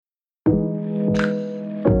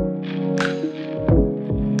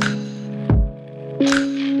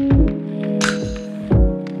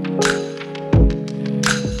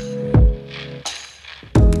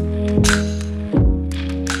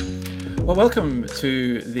Welcome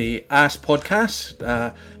to the Ask podcast.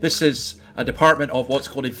 This is a department of what's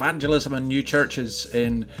called evangelism and new churches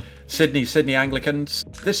in Sydney Anglicans.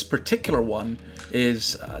 This particular one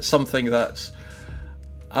is something that's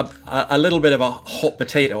a little bit of a hot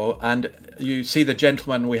potato, and you see the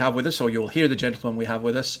gentleman we have with us, or you'll hear the gentleman we have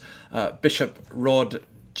with us, Bishop Rod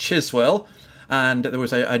Chiswell. And there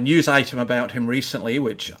was a news item about him recently,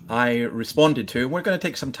 which I responded to, and we're going to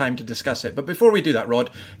take some time to discuss it. But before we do that, Rod,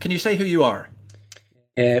 can you say who you are?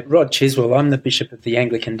 Rod Chiswell. I'm the Bishop of the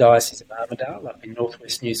Anglican Diocese of Armidale up in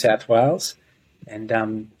northwest New South Wales,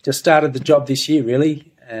 and just started the job this year, really.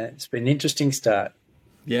 It's been an interesting start.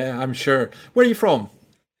 Yeah, I'm sure. Where are you from?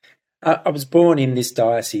 I was born in this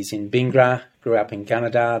diocese in Bingra, grew up in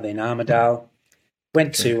Gunnedah, then Armidale.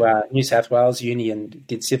 Went to New South Wales Uni and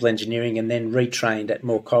did civil engineering, and then retrained at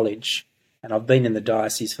Moore College. And I've been in the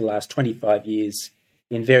diocese for the last 25 years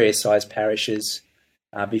in various sized parishes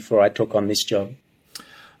before I took on this job.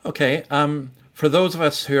 Okay. For those of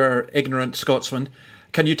us who are ignorant Scotsmen,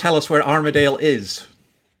 can you tell us where Armidale is?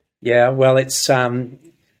 Yeah, well, it's about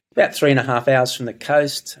 3.5 hours from the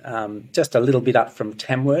coast, just a little bit up from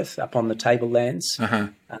Tamworth, up on the tablelands. Uh-huh.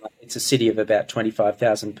 It's a city of about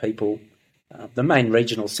 25,000 people. The main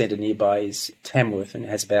regional centre nearby is Tamworth, and it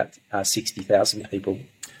has about 60,000 people.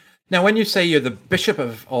 Now, when you say you're the Bishop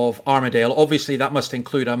of Armidale, obviously that must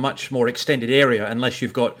include a much more extended area, unless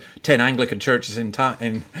you've got 10 Anglican churches in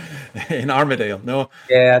Armidale, no?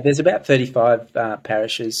 Yeah, there's about 35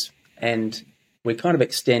 parishes, and we kind of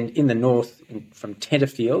extend in the north from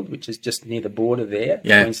Tenterfield, which is just near the border there, the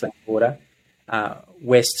Queensland border,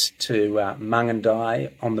 west to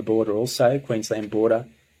Mungandai on the border also, Queensland border,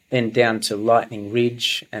 then down to Lightning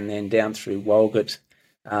Ridge, and then down through Walgett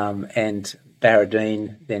and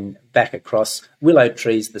Barradine, then back across. Willow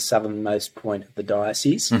Tree's the southernmost point of the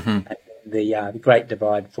diocese, and the Great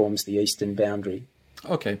Divide forms the eastern boundary.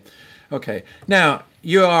 Okay. Now,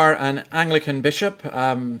 you are an Anglican bishop.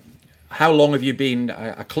 How long have you been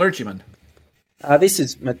a clergyman? This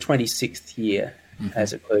is my 26th year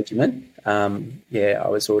as a clergyman. I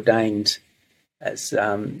was ordained as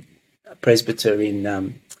a presbyter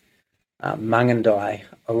in Mungandai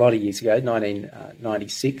a lot of years ago,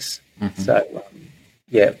 1996. So,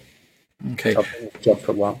 Okay. I've been in the job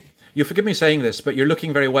for a while. You forgive me saying this, but you're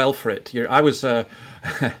looking very well for it. I was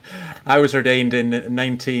ordained in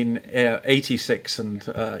 1986, and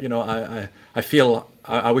I feel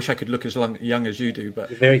I wish I could look as young as you do.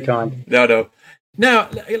 But You're very kind. No. Now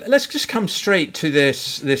let's just come straight to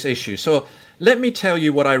this issue. So let me tell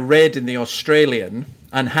you what I read in the Australian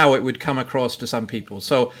and how it would come across to some people.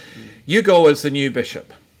 So you go as the new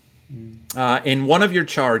bishop. In one of your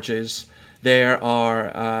charges, there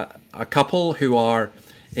are a couple who are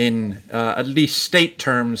in at least state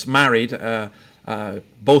terms married,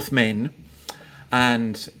 both men,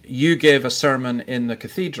 and you give a sermon in the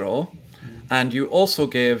cathedral, and you also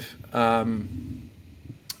give, I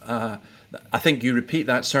think you repeat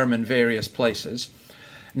that sermon various places.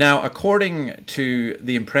 Now, according to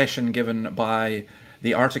the impression given by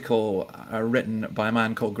the article written by a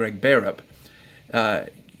man called Greg Bearup,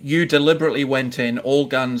 you deliberately went in all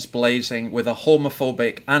guns blazing with a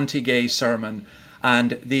homophobic, anti-gay sermon,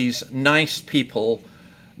 and these nice people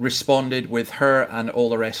responded with her and all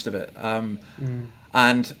the rest of it.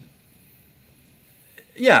 And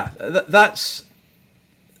that's,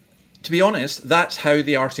 to be honest, that's how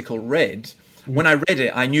the article read. When I read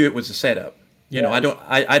it, I knew it was a setup.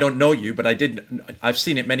 I don't know you, but I've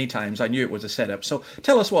seen it many times. I knew it was a setup. So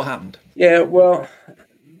tell us what happened. Yeah, well,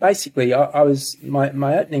 basically, I was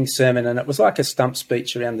my opening sermon, and it was like a stump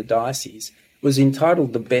speech around the diocese, was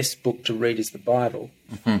entitled "The Best Book to Read is the Bible,"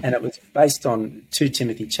 and it was based on 2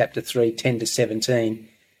 Timothy chapter 3, 10 to 17,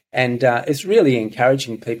 and it's really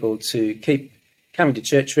encouraging people to keep coming to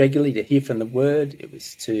church regularly, to hear from the Word. It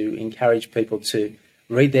was to encourage people to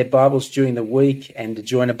read their Bibles during the week and to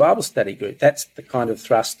join a Bible study group. That's the kind of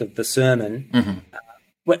thrust of the sermon.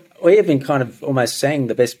 We even kind of almost sang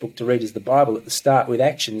 "The Best Book to Read is the Bible" at the start with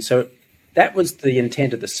action. So that was the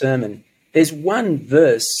intent of the sermon. There's one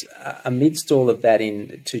verse amidst all of that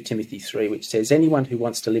in 2 Timothy 3, which says, "Anyone who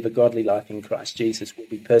wants to live a godly life in Christ Jesus will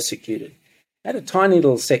be persecuted." I had a tiny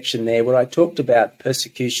little section there where I talked about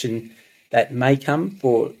persecution that may come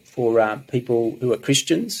for people who are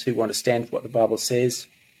Christians, who want to stand for what the Bible says,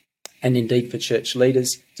 and indeed for church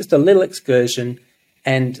leaders. Just a little excursion.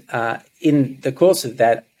 And in the course of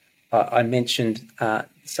that, I mentioned that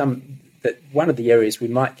one of the areas we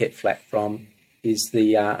might get flack from is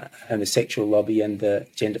the homosexual lobby and the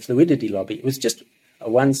gender fluidity lobby. It was just a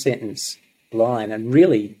one-sentence line, and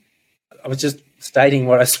really I was just stating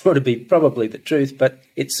what I saw to be probably the truth, but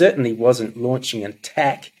it certainly wasn't launching an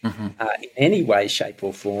attack in any way, shape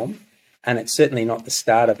or form. And it's certainly not the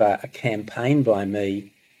start of a campaign by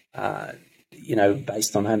me,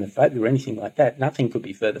 based on homophobia or anything like that. Nothing could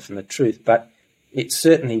be further from the truth, but it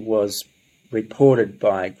certainly was reported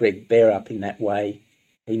by Greg Bearup in that way.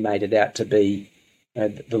 He made it out to be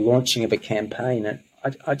the launching of a campaign. And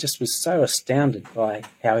I just was so astounded by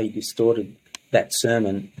how he distorted that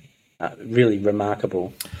sermon. Really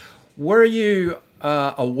remarkable. Were you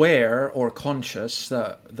aware or conscious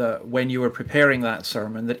that when you were preparing that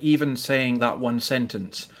sermon, that even saying that one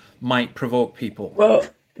sentence might provoke people? Well,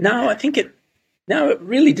 no, it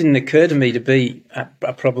really didn't occur to me to be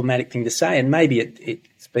a problematic thing to say, and maybe it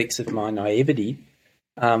speaks of my naivety.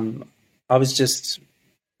 I was just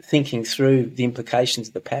thinking through the implications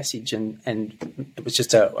of the passage, and it was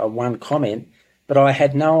just a one comment, but I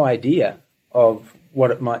had no idea of what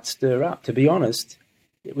it might stir up. To be honest,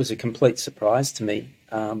 it was a complete surprise to me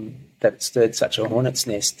that it stirred such a hornet's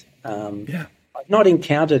nest. I'd not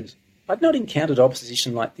encountered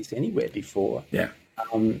opposition like this anywhere before. Yeah.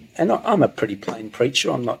 And I'm a pretty plain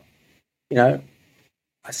preacher. I'm not, I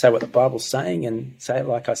say what the Bible's saying and say it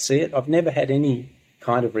like I see it. I've never had any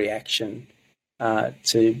kind of reaction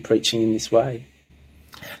to preaching in this way.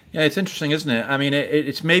 Yeah, it's interesting, isn't it? I mean,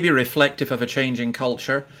 it's maybe reflective of a changing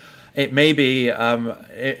culture. It may be,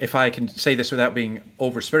 if I can say this without being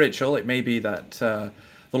over spiritual, it may be that the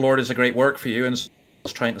Lord is a great work for you and is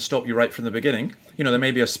trying to stop you right from the beginning. There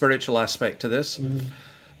may be a spiritual aspect to this.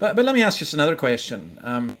 But let me ask just another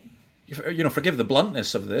question. Forgive the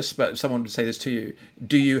bluntness of this, but someone would say this to you.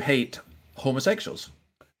 Do you hate homosexuals?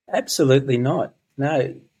 Absolutely not.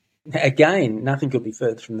 No. Again, nothing could be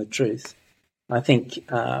further from the truth. I think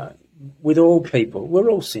with all people, we're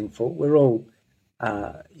all sinful. We're all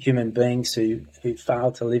human beings who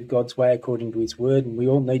fail to live God's way according to his word, and we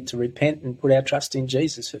all need to repent and put our trust in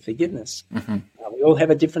Jesus for forgiveness. We all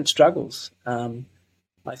have different struggles.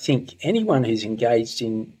 I think anyone who's engaged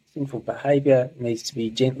in sinful behaviour needs to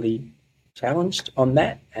be gently challenged on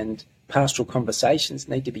that, and pastoral conversations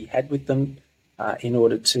need to be had with them in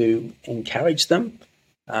order to encourage them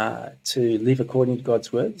to live according to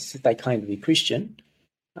God's word, if they claim to be Christian.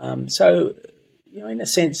 So, in a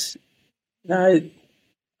sense, no,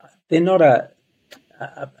 they're not a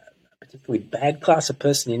particularly bad class of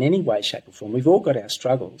person in any way, shape or form. We've all got our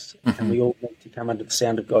struggles, and we all need to come under the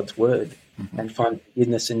sound of God's word and find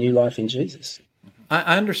forgiveness and new life in Jesus.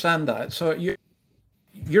 I understand that. So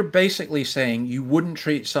you're basically saying you wouldn't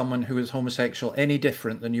treat someone who is homosexual any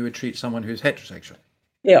different than you would treat someone who's heterosexual?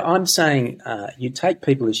 Yeah, I'm saying you take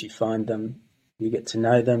people as you find them, you get to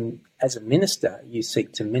know them. As a minister, you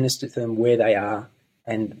seek to minister to them where they are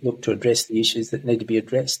and look to address the issues that need to be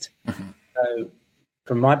addressed. So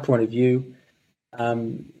from my point of view,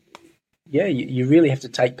 you really have to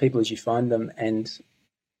take people as you find them and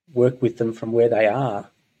work with them from where they are.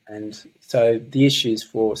 And so the issues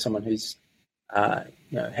for someone who's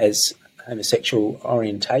has homosexual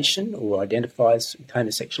orientation or identifies with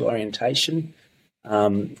homosexual orientation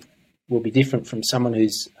will be different from someone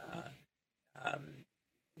who's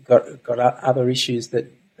got other issues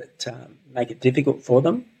that make it difficult for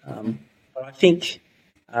them. But I think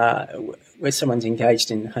where someone's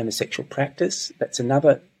engaged in homosexual practice, that's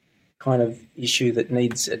another kind of issue that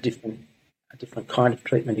needs a different kind of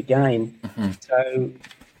treatment again. So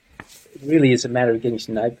it really is a matter of getting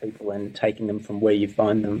to know people and taking them from where you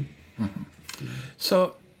find them.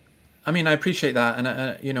 So, I mean, I appreciate that, and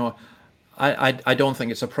I don't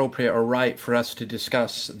think it's appropriate or right for us to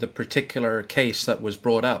discuss the particular case that was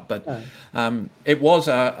brought up, but it was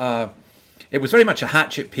very much a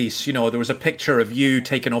hatchet piece. There was a picture of you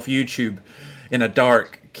taken off YouTube in a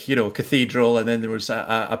dark, cathedral, and then there was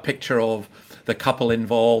a picture of the couple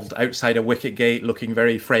involved outside a wicket gate looking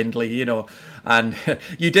very friendly, and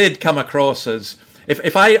you did come across as,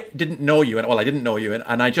 if I didn't know you, I didn't know you,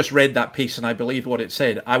 and I just read that piece and I believed what it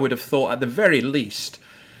said, I would have thought at the very least,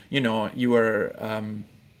 you were, a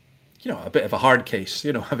bit of a hard case,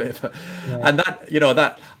 a bit of and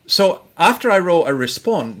that, so after I wrote a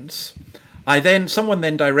response, someone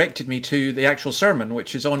then directed me to the actual sermon,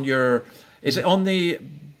 which is on is it on the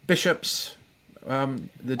bishop's,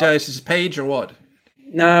 the diocese page or what?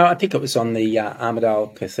 No, I think it was on the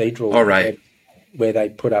Armidale Cathedral. All right. Where they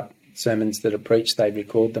put up sermons that are preached, they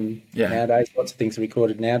record them nowadays. Lots of things are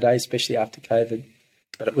recorded nowadays, especially after COVID.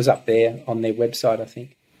 But it was up there on their website, I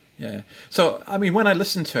think. Yeah. So, I mean, when I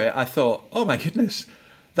listened to it, I thought, oh my goodness,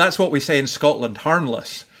 that's what we say in Scotland,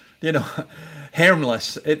 harmless,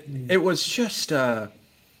 harmless. It was just, there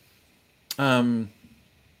was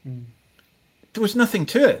nothing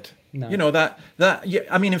to it. No. You know,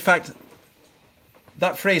 I mean, in fact,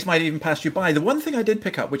 that phrase might even pass you by. The one thing I did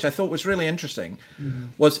pick up, which I thought was really interesting,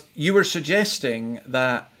 was you were suggesting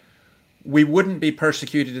that we wouldn't be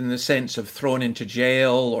persecuted in the sense of thrown into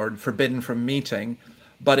jail or forbidden from meeting,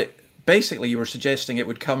 but basically you were suggesting it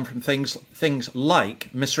would come from things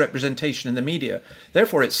like misrepresentation in the media.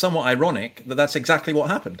 Therefore, it's somewhat ironic that that's exactly what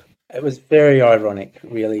happened. It was very ironic,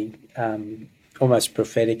 really, almost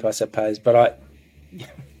prophetic, I suppose. But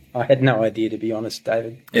I had no idea, to be honest,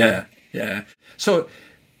 David. Yeah. So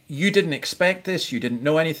you didn't expect this, you didn't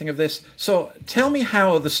know anything of this. So tell me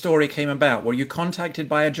how the story came about. Were you contacted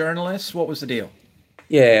by a journalist? What was the deal?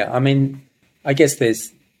 Yeah, I mean, I guess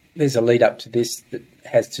there's a lead up to this that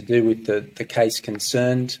has to do with the case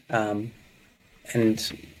concerned. And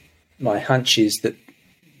my hunch is that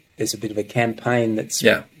there's a bit of a campaign that's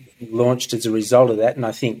launched as a result of that. And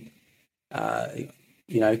I think,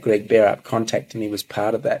 Greg Bearup contacting me was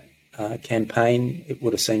part of that campaign, it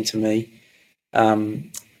would have seemed to me.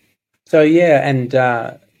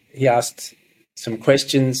 He asked some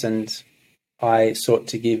questions and I sought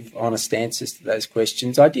to give honest answers to those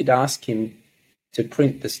questions. I did ask him to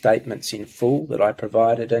print the statements in full that I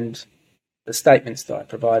provided, and the statements that I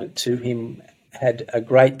provided to him had a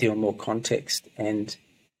great deal more context and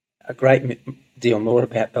a great deal more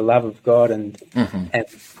about the love of God and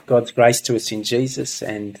God's grace to us in Jesus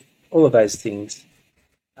and all of those things.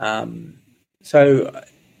 I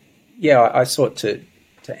sought to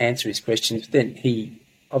answer his questions. Then he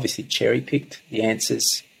obviously cherry-picked the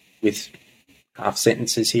answers with half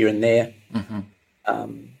sentences here and there.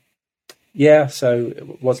 So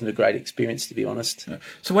it wasn't a great experience, to be honest.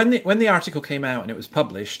 So when the article came out and it was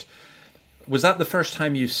published, was that the first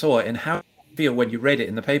time you saw it, and how did you feel when you read it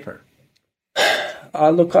in the paper?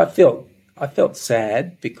 Look, I felt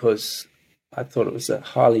sad because I thought it was a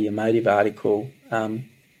highly emotive article.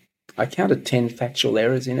 I counted 10 factual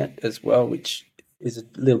errors in it as well, which is a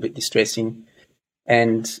little bit distressing.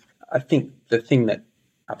 And I think the thing that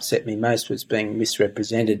upset me most was being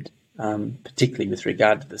misrepresented, particularly with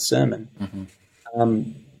regard to the sermon.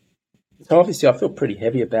 So obviously I feel pretty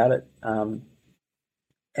heavy about it,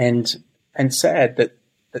 and sad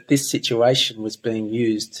that this situation was being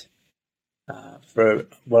used for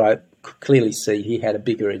what I could clearly see he had a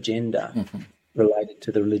bigger agenda related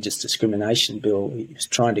to the religious discrimination bill. He was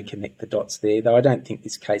trying to connect the dots there, though I don't think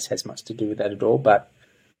this case has much to do with that at all, but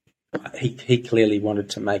he clearly wanted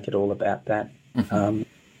to make it all about that.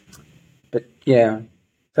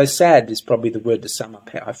 So sad is probably the word to sum up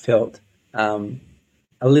how I felt. A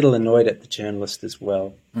little annoyed at the journalist as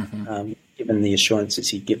well, given the assurances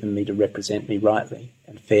he'd given me to represent me rightly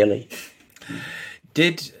and fairly.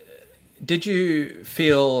 Did you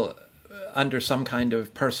feel under some kind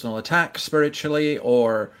of personal attack spiritually,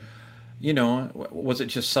 or, was it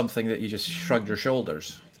just something that you just shrugged your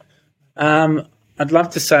shoulders? I'd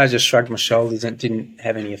love to say I just shrugged my shoulders and it didn't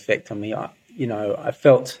have any effect on me. I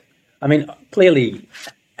felt, clearly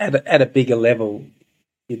at a bigger level,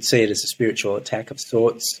 you'd see it as a spiritual attack of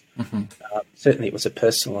sorts. Certainly it was a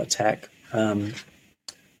personal attack. I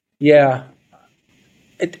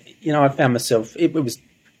found myself, it was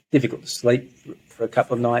difficult to sleep for a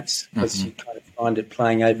couple of nights because you kind of find it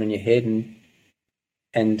playing over in your head,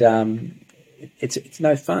 and it's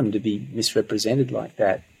no fun to be misrepresented like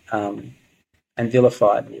that, and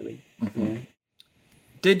vilified, really.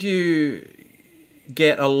 Did you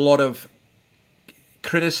get a lot of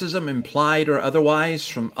criticism, implied or otherwise,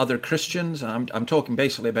 from other Christians? I'm talking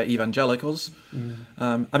basically about evangelicals.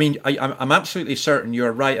 I'm absolutely certain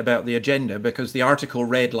you're right about the agenda, because the article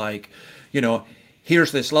read like,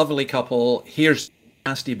 here's this lovely couple, here's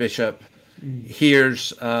nasty bishop,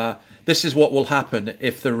 here's this is what will happen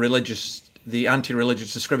if the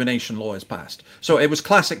anti-religious discrimination law is passed. So it was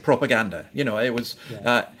classic propaganda. It was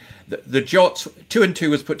the jots, 2 and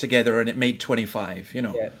 2 was put together and it made 25.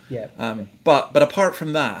 But apart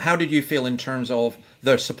from that, how did you feel in terms of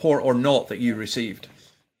the support or not that you received?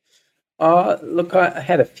 Look, I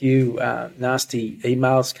had a few nasty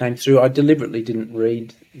emails came through. I deliberately didn't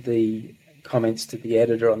read the comments to the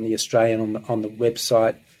editor on the Australian on the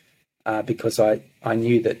website because I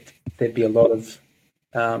knew that there'd be a lot of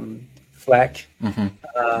flack.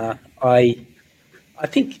 I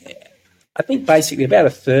think basically about a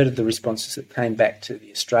third of the responses that came back to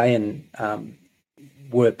the Australian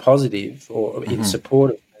were positive or in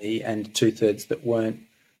support of me, and 2/3 that weren't,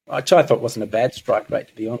 which I thought wasn't a bad strike rate,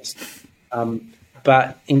 to be honest.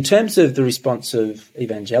 But in terms of the response of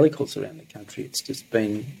evangelicals around the country, it's just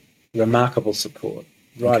been remarkable support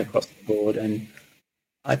right across the board. And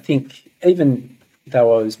I think even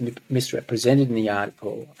though I was misrepresented in the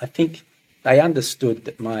article, I think they understood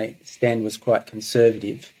that my stand was quite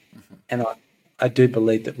conservative, and I do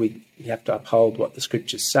believe that we have to uphold what the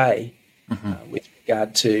scriptures say with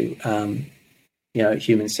regard to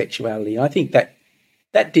human sexuality. I think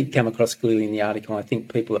that did come across clearly in the article. I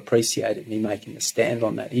think people appreciated me making a stand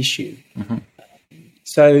on that issue.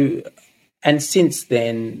 So, and since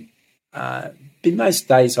then, most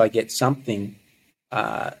days I get something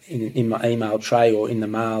in my email tray or in the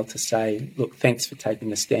mail to say, look, thanks for taking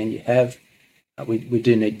the stand you have. We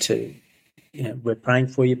do need to, we're praying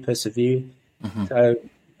for you, persevere. So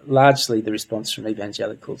largely the response from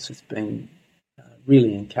evangelicals has been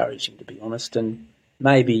really encouraging, to be honest. And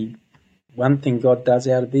maybe one thing God does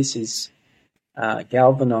out of this is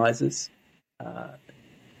galvanises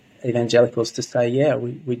evangelicals to say,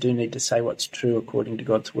 we do need to say what's true according to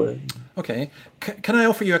God's word. Okay. Can I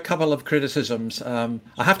offer you a couple of criticisms? I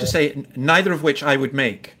have to say, neither of which I would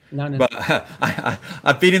make. No. But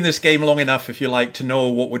I've been in this game long enough, if you like, to know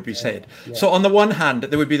what would be said. Yeah. So on the one hand,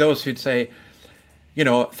 there would be those who'd say,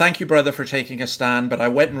 thank you, brother, for taking a stand, but I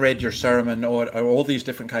went and read your sermon or all these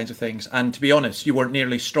different kinds of things. And to be honest, you weren't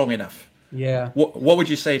nearly strong enough. Yeah. What would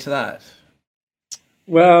you say to that?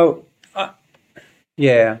 Well,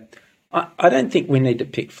 I don't think we need to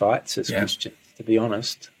pick fights as Christians, to be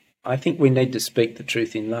honest. I think we need to speak the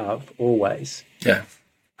truth in love always. Yeah.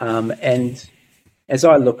 And as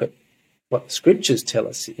I look at what the scriptures tell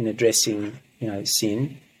us in addressing,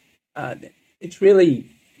 sin, it's really,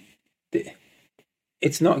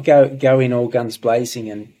 it's not go in all guns blazing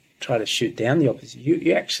and try to shoot down the opposite.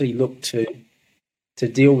 You actually look to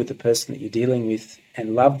deal with the person that you're dealing with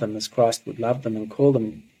and love them as Christ would love them and call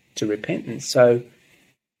them to repentance. So,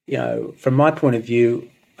 from my point of view,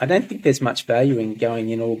 I don't think there's much value in going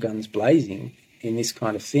in all guns blazing in this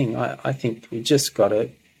kind of thing. I think we just got to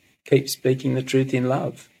keep speaking the truth in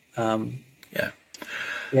love. So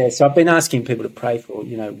I've been asking people to pray for,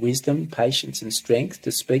 wisdom, patience and strength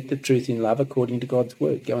to speak the truth in love according to God's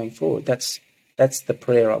word going forward. That's the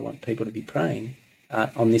prayer I want people to be praying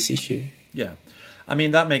on this issue. Yeah. I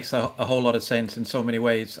mean, that makes a whole lot of sense in so many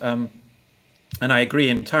ways. And I agree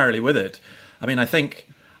entirely with it. I mean,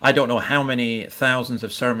 I don't know how many thousands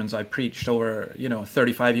of sermons I preached over,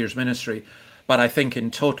 35 years ministry, but I think in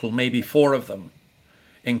total, maybe 4 of them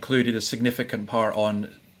included a significant part on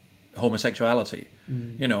homosexuality.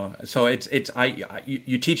 So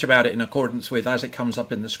you teach about it in accordance with as it comes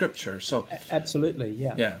up in the scripture. So absolutely,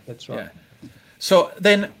 yeah, that's right. Yeah. So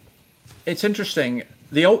then it's interesting.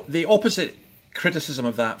 The opposite criticism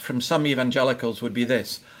of that from some evangelicals would be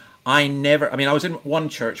this: I was in one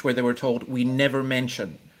church where they were told we never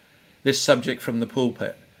mention this subject from the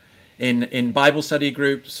pulpit in Bible study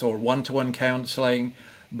groups or one-to-one counseling,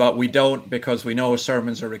 but we don't because we know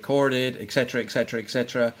sermons are recorded, etc., etc.,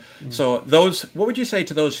 etc. So what would you say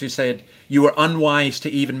to those who said you were unwise to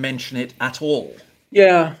even mention it at all?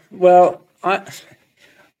 Yeah, well, I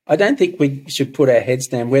don't think we should put our heads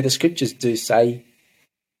down where the scriptures do say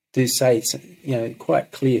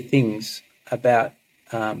quite clear things about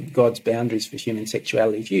God's boundaries for human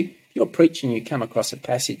sexuality. If you're preaching, you come across a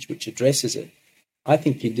passage which addresses it, I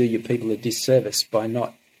think you do your people a disservice by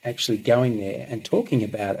not actually going there and talking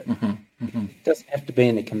about it. It doesn't have to be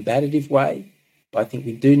in a combative way, but I think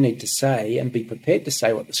we do need to say and be prepared to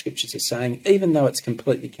say what the scriptures are saying, even though it's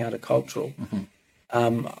completely countercultural.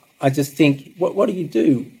 I just think, what do you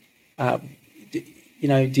do?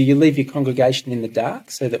 Do you leave your congregation in the dark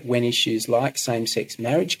so that when issues like same-sex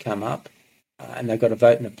marriage come up and they've got to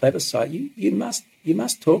vote in a plebiscite, you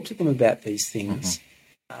must talk to them about these things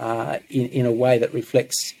in a way that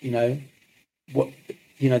reflects, what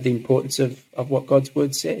the importance of what God's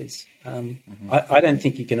word says. I don't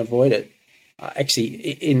think you can avoid it.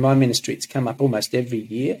 Actually, in my ministry, it's come up almost every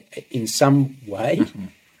year in some way.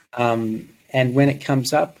 And when it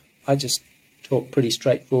comes up, I just talk pretty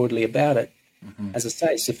straightforwardly about it. As I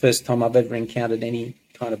say, it's the first time I've ever encountered any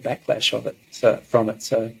kind of backlash from it.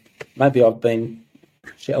 So maybe I've been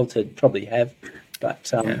sheltered, probably have.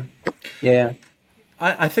 But, yeah.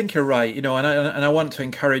 I think you're right, and I want to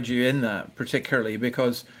encourage you in that particularly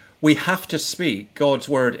because we have to speak God's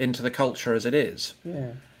word into the culture as it is.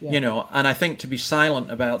 Yeah. And I think to be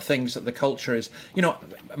silent about things that the culture is,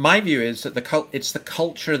 my view is that it's the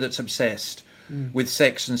culture that's obsessed with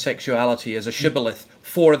sex and sexuality as a shibboleth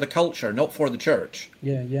for the culture, not for the church.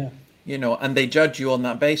 Yeah. And they judge you on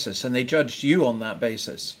that basis, and they judged you on that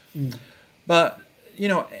basis. But,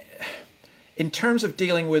 in terms of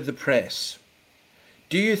dealing with the press,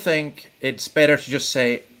 do you think it's better to just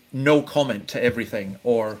say no comment to everything,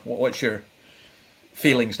 or what's your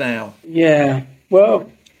feelings now? Yeah,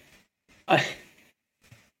 well,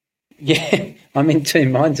 Yeah, I'm in two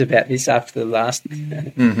minds about this after the last.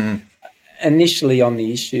 Initially on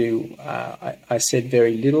the issue, I said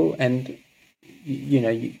very little, and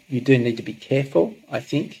you do need to be careful, I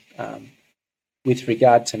think. With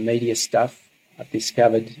regard to media stuff, I've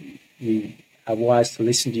discovered you are wise to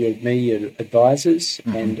listen to your media advisors,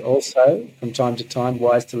 and also from time to time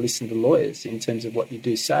wise to listen to lawyers in terms of what you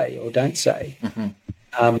do say or don't say.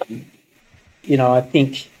 I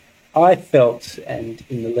think I felt, and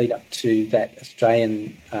in the lead up to that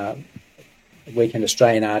Weekend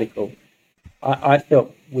Australian article, I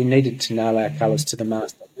felt we needed to nail our colours to the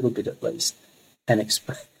mast a little bit at least, and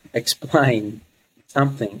explain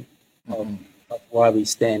something of why we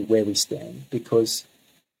stand where we stand, because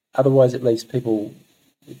otherwise it leaves people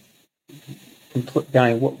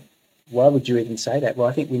going, why would you even say that? Well,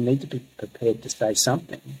 I think we need to be prepared to say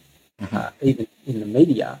something, even in the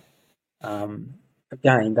media.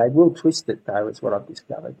 Again, they will twist it, though, is what I've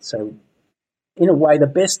discovered. So, in a way, the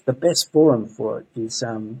best forum for it is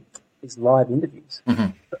live interviews.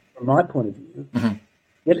 From my point of view,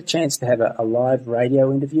 get a chance to have a live radio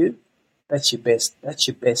interview. That's your best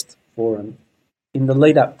forum. In the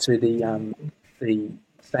lead up to the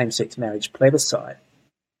same-sex marriage plebiscite,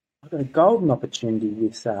 I got a golden opportunity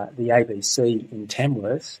with the ABC in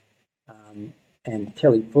Tamworth, and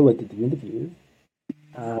Kelly Fuller did the interview.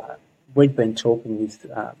 We'd been talking with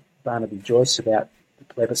Barnaby Joyce about the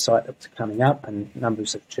plebiscite that was coming up, and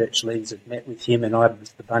numbers of church leaders had met with him, and I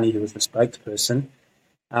was the bunny who was the spokesperson.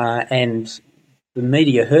 And the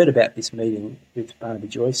media heard about this meeting with Barnaby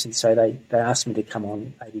Joyce, and so they asked me to come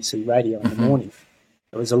on ABC Radio in the morning.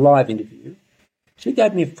 It was a live interview. She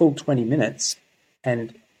gave me a full 20 minutes,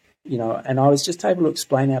 and I was just able to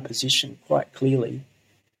explain our position quite clearly.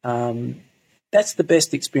 That's the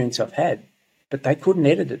best experience I've had. But they couldn't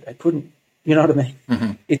edit it. They couldn't, you know what I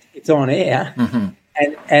mean? It's on air,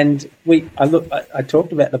 and I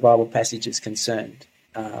talked about the Bible passages concerned,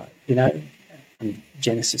 from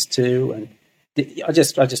Genesis 2, and I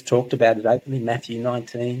just talked about it openly, Matthew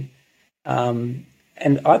 19, and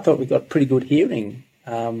I thought we got pretty good hearing,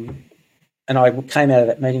 and I came out of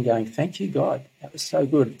that meeting going, thank you, God, that was so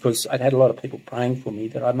good, because I'd had a lot of people praying for me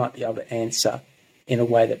that I might be able to answer in a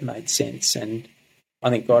way that made sense, and I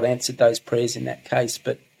think God answered those prayers in that case.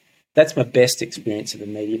 But that's my best experience of the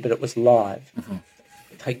media, but it was live.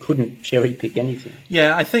 They couldn't cherry pick anything.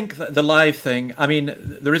 Yeah, I think the live thing, I mean,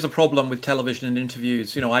 there is a problem with television and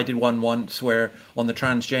interviews. I did one once where on the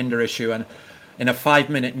transgender issue, and in a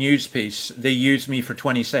 5-minute news piece, they used me for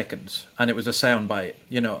 20 seconds and it was a soundbite,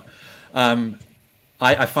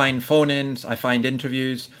 I find phone-ins, I find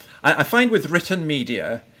interviews. I find with written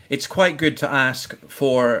media, it's quite good to ask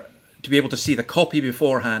to be able to see the copy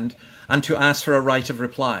beforehand and to ask for a right of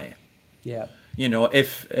reply. Yeah.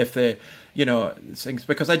 If the, things,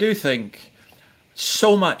 because I do think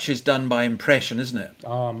so much is done by impression, isn't it?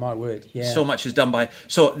 Oh, my word. Yeah. So much is done by,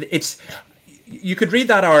 you could read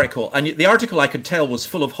that article, and the article I could tell was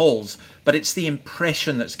full of holes, but it's the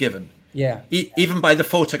impression that's given. Yeah. Even by the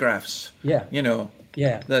photographs. Yeah.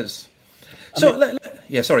 Yeah.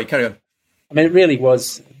 Sorry, carry on. I mean, it really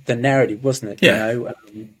was the narrative, wasn't it? Yeah.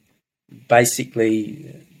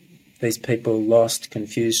 Basically, these people lost,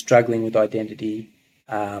 confused, struggling with identity.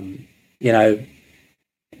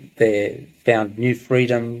 They found new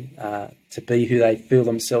freedom to be who they feel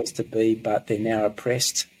themselves to be, but they're now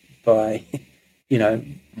oppressed by,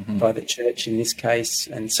 by the church in this case.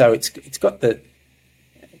 And so it's got the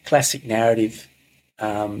classic narrative,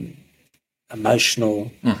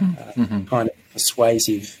 emotional, kind of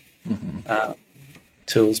persuasive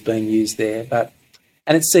tools being used there,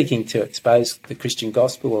 and it's seeking to expose the Christian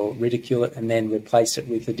gospel or ridicule it and then replace it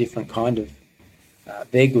with a different kind of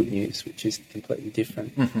their good news, which is completely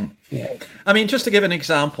different. Yeah. I mean, just to give an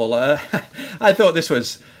example, I thought this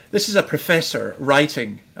is a professor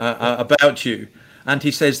writing about you, and he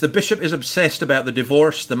says the bishop is obsessed about the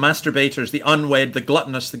divorced, the masturbators, the unwed, the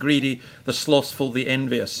gluttonous, the greedy, the slothful, the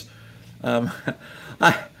envious.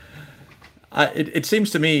 It seems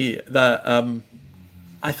to me that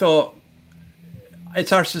I thought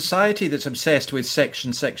it's our society that's obsessed with sex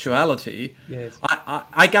and sexuality. Yes.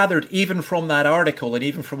 I gathered even from that article and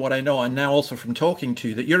even from what I know, and now also from talking to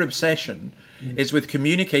you, that your obsession is with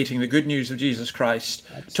communicating the good news of Jesus Christ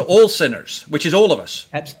to all sinners, which is all of us.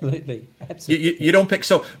 Absolutely. You don't pick.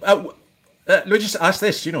 So let me just ask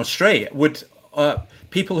this, straight, would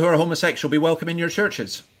people who are homosexual be welcome in your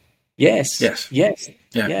churches? Yes.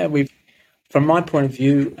 Yeah. From my point of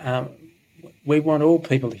view, we want all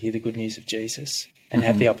people to hear the good news of Jesus and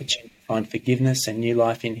have the opportunity to find forgiveness and new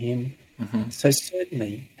life in him. So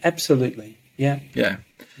certainly, absolutely, yeah. Yeah.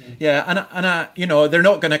 Yeah, and they're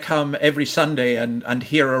not going to come every Sunday and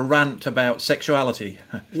hear a rant about sexuality.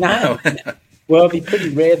 No. Well, it'd be pretty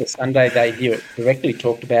rare the Sunday they hear it directly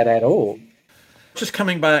talked about at all. Just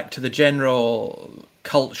coming back to the general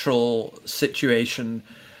cultural situation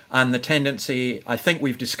and the tendency, I think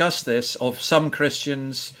we've discussed this, of some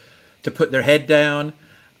Christians to put their head down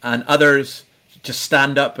and others to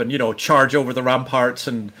stand up and, charge over the ramparts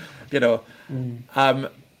and,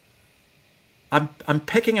 I'm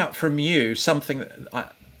picking up from you something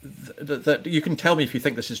that you can tell me if you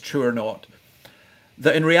think this is true or not.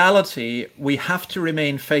 That in reality, we have to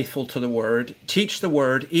remain faithful to the word, teach the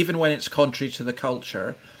word, even when it's contrary to the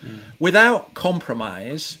culture, without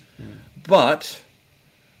compromise, but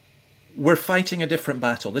we're fighting a different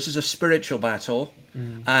battle. This is a spiritual battle,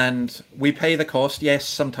 and we pay the cost, yes,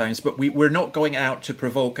 sometimes, but we're not going out to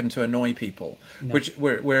provoke and to annoy people. No.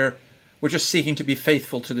 We're just seeking to be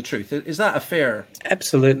faithful to the truth. Is that a fair?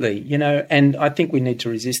 Absolutely. And I think we need to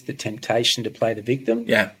resist the temptation to play the victim.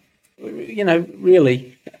 Yeah.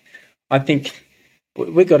 Really, I think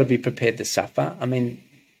we've got to be prepared to suffer. I mean,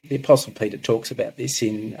 the Apostle Peter talks about this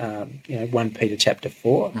in 1 Peter chapter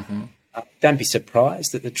 4. Mm-hmm. Don't be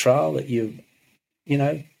surprised at the trial that you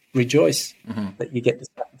rejoice that you get to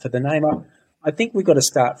suffer for the name. I think we've got to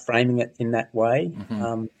start framing it in that way.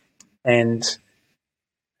 And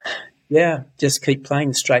just keep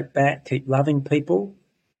playing straight back, keep loving people.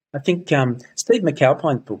 I think Steve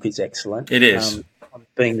McAlpine's book is excellent. It is. On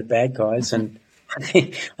being the bad guys. And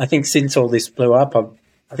I think since all this blew up,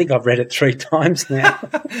 I think I've read it 3 times now.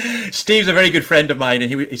 Steve's a very good friend of mine, and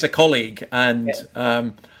he's a colleague. And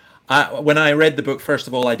when I read the book, first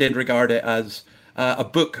of all, I did regard it as a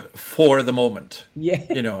book for the moment. Yeah.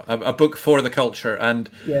 A book for the culture. And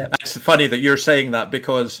it's funny that you're saying that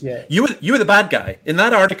because you were the bad guy. In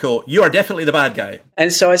that article, you are definitely the bad guy.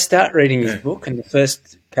 And so I start reading his book, and the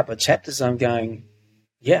first couple of chapters I'm going,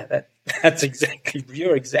 you're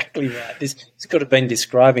exactly right. This could have been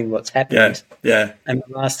describing what's happened. Yeah. And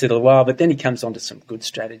the last little while, but then he comes on to some good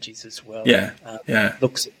strategies as well.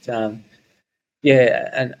 Looks at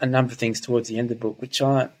a number of things towards the end of the book, which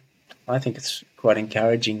I think it's quite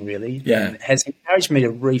encouraging, really. Yeah. And it has encouraged me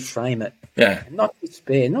to reframe it. Yeah. And not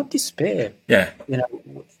despair. Yeah.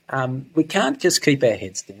 We can't just keep our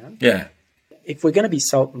heads down. Yeah. If we're going to be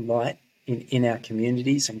salt and light in our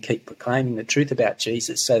communities and keep proclaiming the truth about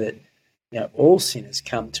Jesus so that all sinners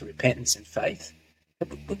come to repentance and faith,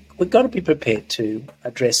 we've got to be prepared to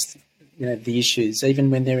address the issues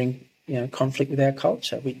even when they're in conflict with our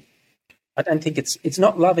culture. I don't think it's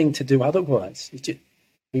not loving to do otherwise.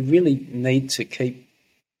 We really need to keep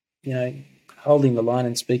holding the line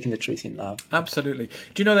and speaking the truth in love. Absolutely.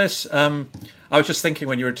 Do you know this? I was just thinking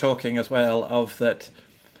when you were talking as well of that.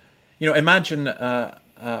 Imagine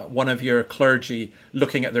one of your clergy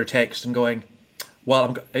looking at their text and going,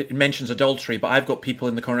 well, it mentions adultery, but I've got people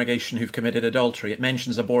in the congregation who've committed adultery. It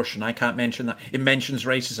mentions abortion. I can't mention that. It mentions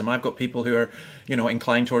racism. I've got people who are,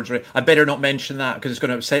 inclined towards race. I better not mention that because it's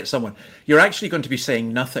going to upset someone. You're actually going to be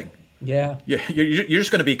saying nothing. Yeah. You're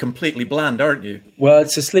just going to be completely bland, aren't you? Well,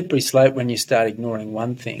 it's a slippery slope when you start ignoring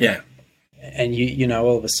one thing. Yeah. And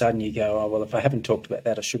all of a sudden you go, oh, well, if I haven't talked about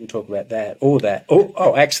that, I shouldn't talk about that or that.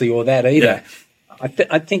 Or that either. Yeah.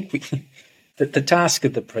 I think that the task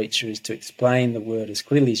of the preacher is to explain the word as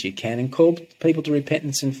clearly as you can and call people to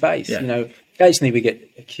repentance and faith. Yeah. Occasionally we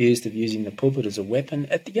get accused of using the pulpit as a weapon.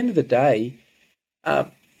 At the end of the day,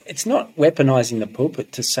 it's not weaponizing the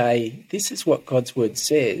pulpit to say, this is what God's word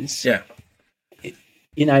says. Yeah.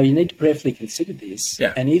 You need to prayerfully consider this.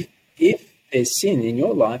 Yeah. And if there's sin in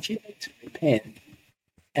your life, you need to repent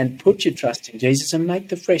and put your trust in Jesus and make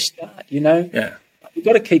the fresh start, Yeah. We've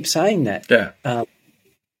got to keep saying that. Yeah.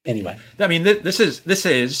 Anyway. I mean, this is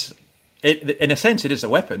in a sense, it is a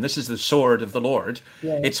weapon. This is the sword of the Lord.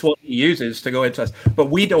 Yeah. It's what he uses to go into us. But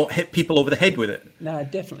we don't hit people over the head with it. No,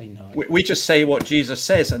 definitely not. We just say what Jesus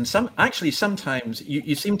says. And sometimes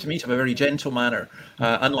you seem to me to have a very gentle manner,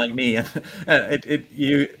 unlike me.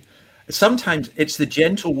 Sometimes it's the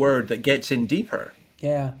gentle word that gets in deeper.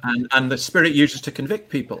 Yeah. And the Spirit uses to convict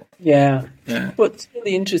people. Yeah. Yeah. Well, it's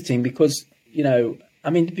really interesting because,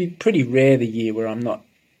 it'd be pretty rare the year where I'm not,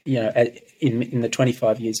 in the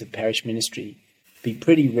 25 years of parish ministry, it'd be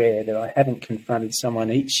pretty rare that I haven't confronted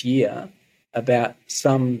someone each year about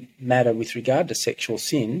some matter with regard to sexual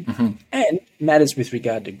sin and matters with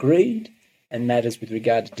regard to greed and matters with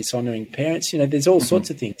regard to dishonouring parents. There's all sorts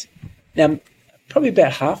of things. Now, probably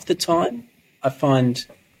about half the time I find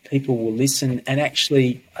people will listen and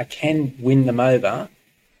actually I can win them over,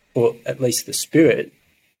 or at least the Spirit,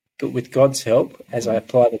 but with God's help, as I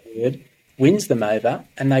apply the word, wins them over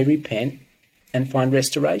and they repent and find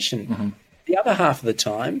restoration. The other half of the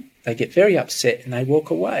time, they get very upset and they walk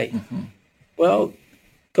away. Well,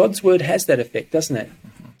 God's word has that effect, doesn't it?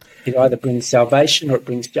 It either brings salvation or it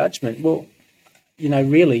brings judgment. Well,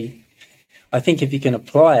 really, I think if you can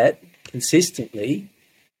apply it consistently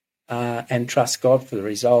and trust God for the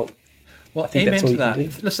result, well, amen to that.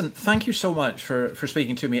 Listen, thank you so much for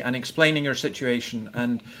speaking to me and explaining your situation.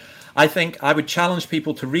 And I think I would challenge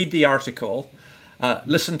people to read the article,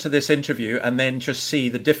 listen to this interview, and then just see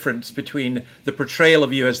the difference between the portrayal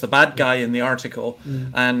of you as the bad guy in the article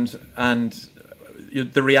and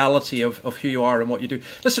the reality of who you are and what you do.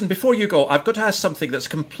 Listen, before you go, I've got to ask something that's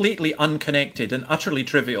completely unconnected and utterly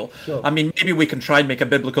trivial. Sure. I mean, maybe we can try and make a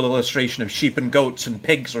biblical illustration of sheep and goats and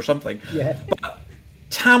pigs or something. Yeah. But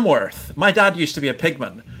Tamworth, my dad used to be a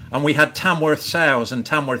pigman, and we had Tamworth sows and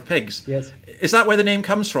Tamworth pigs. Yes. Is that where the name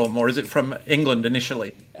comes from, or is it from England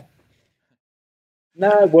initially?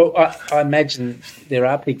 No, well, I imagine there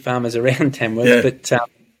are pig farmers around Tamworth, but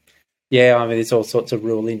there's all sorts of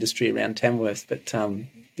rural industry around Tamworth, but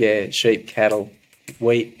sheep, cattle,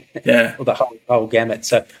 wheat, or the whole gamut.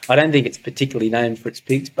 So I don't think it's particularly known for its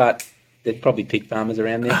pigs, but there's probably pig farmers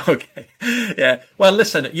around there. Okay, yeah. Well,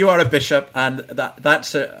 listen, you are a bishop, and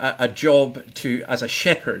that's a job as a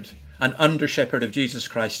shepherd, an under-shepherd of Jesus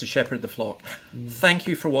Christ, to shepherd the flock. Thank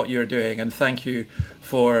you for what you're doing, and thank you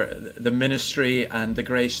for the ministry and the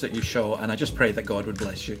grace that you show, and I just pray that God would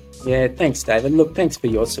bless you. Yeah, thanks, David. Look, thanks for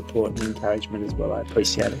your support and encouragement as well. I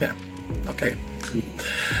appreciate it. Yeah, okay.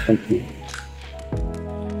 Thank you.